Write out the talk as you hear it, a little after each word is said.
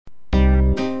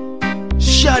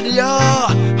Shadia,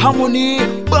 harmony,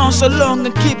 bounce along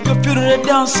and keep your feet on the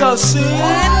dancehall scene.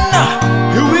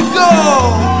 Here we go.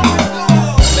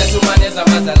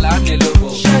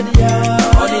 Shadia,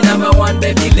 only number one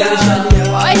baby girl.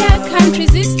 Boy, I can't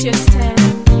resist your style.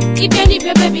 Even if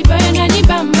your baby boy and any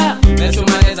bamba.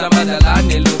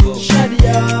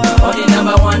 Shadia, only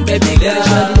number one baby girl.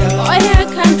 Boy, I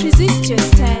can't resist your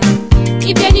style.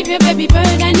 Even if your baby boy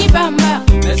and any bamba.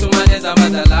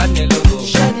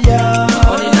 Shadia,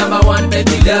 only number one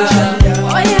baby girl.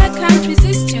 Boy, I can't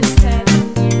resist your style.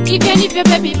 Even if your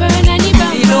baby boy and any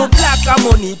bamba. Pilu black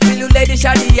harmony, pilu lady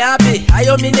Shadia By.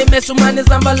 Ayo mine mesumane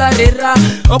zambala rera.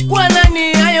 Okwana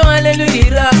ni ayo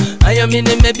hallelujah. Ayo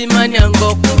mine mebi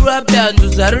manyango kurwa byandu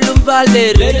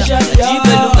zarulumvale rera.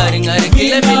 Jibelu ngari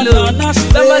kile milu.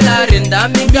 Zambala renda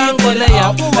migango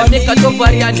leya. Anika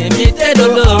tofaria ne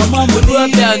mitedolo. Kurwa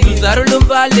byandu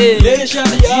zarulumvale.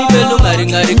 Jibelu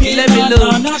ngari kile milu.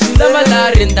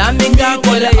 Zambala renda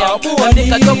migango leya.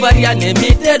 Anika tofaria ne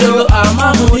mitedolo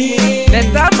amamuni.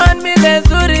 Letaman mi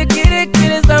lezuri kiri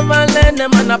kiri zamalene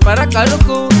mana para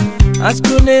kaluku.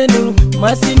 Askunenu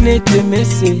masinete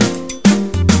mese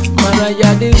mana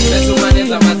yadi mesumane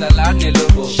zamazalane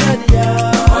logo. Shadia,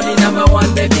 only number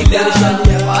one baby girl.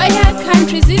 Boy, I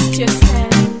can't resist your style.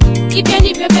 Even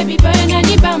if your baby boy and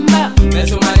any bamba.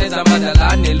 Mesumane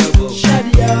zamazalane logo.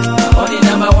 Shadia, only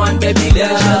number one baby girl.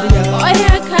 Boy,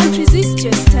 I can't resist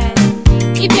your style.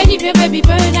 Even if your baby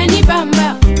boy and any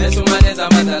bamba. Mesumane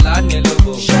zamazalane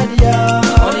logo. Shadia,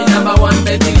 only number one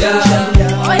baby girl.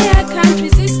 Boy, I can't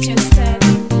resist your style.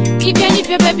 Even if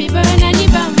your baby boy and any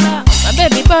bamba. My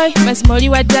baby boy, my small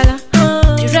wadala.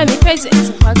 You drive me crazy,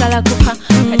 wagala kuka.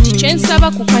 Kati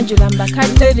chensaba kukanjula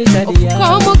mbakadde. Okuka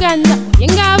omuganda,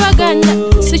 yenga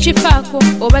abaganda. Sichifako,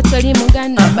 oba toli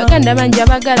muganda. Baganda banji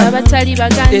abagala, abatali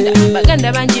baganda.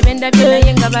 Baganda banji benda byena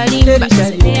yenga balimba.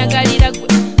 Seneyagalira gwe,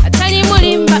 atali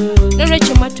mulimba.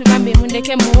 Nolwekyo mwatugambye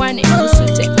mundeke muwane,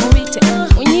 musute, mubite.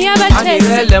 Munyiye abatesi.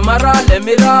 Anire lemara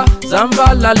lemira,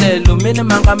 zambala lelu mine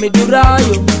manga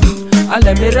midurayo.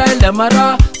 Alemira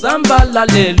lemara, zambala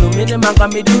lelu mine manga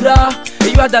midura.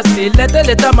 You are the still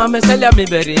leta mame selya mi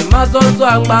beri. Mazonzo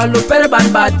angbalu perban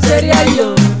batteria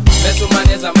yo.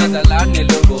 Mesumane zamazalane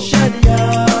logo.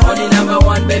 Shadia, only number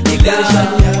one baby girl.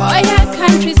 Boy, I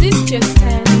can't resist your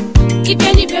style.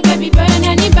 Even if your baby boy and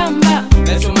any bamba.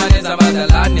 Mesumane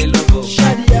zamazalane logo.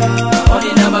 Shadia,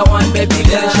 only number one baby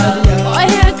girl. Boy,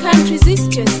 I can't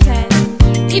resist your style.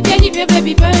 Even if your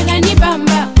baby boy and any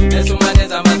bamba. Mesumane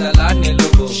zamazalane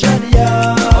logo.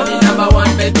 Shadia, only number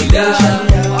one baby girl.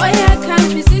 Boy, I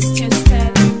can't resist your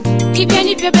style. Even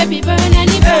if your baby boy and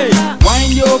any hey, bamba.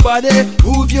 wind your body,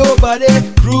 move your body,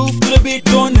 groove to the beat,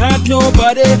 don't hurt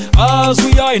nobody. As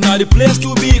we are in the place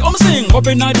to be, I'm saying up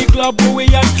in the club where we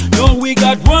at. Now we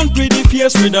got one pretty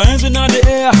face with the hands in the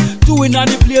air, two in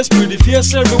the place, pretty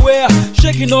face everywhere,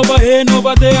 shaking over here and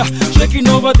over there, shaking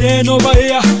over there and over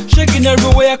here, shaking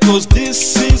everywhere. Cause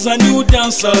this is a new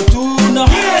dancehall tune.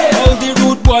 All the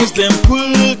rude boys them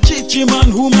pull, chichi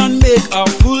man, woman make a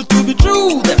fool to be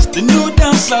true. That's the new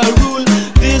dancehall rule.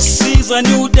 This is a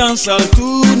new dancehall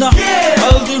tune.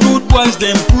 All the rude boys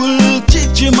them pull,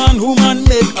 chichi man, woman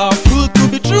make a fool to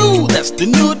be true. That's the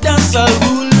new dancehall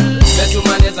rule.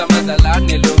 Mesumane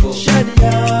zamazalane logo.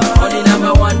 Shadia, only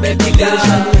number one baby girl.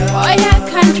 Boy, I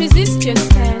can't resist your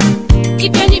style.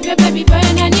 Even if your baby boy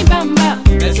and any bamba.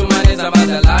 Mesumane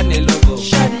zamazalane logo.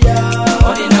 Shadia,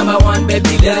 only number one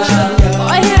baby girl.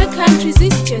 Boy, I can't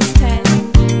resist your style.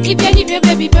 Even if your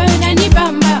baby boy and any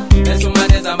bamba.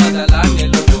 Mesumane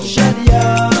zamazalane logo. Shadia,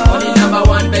 only number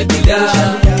one baby girl.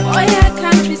 Boy, I can't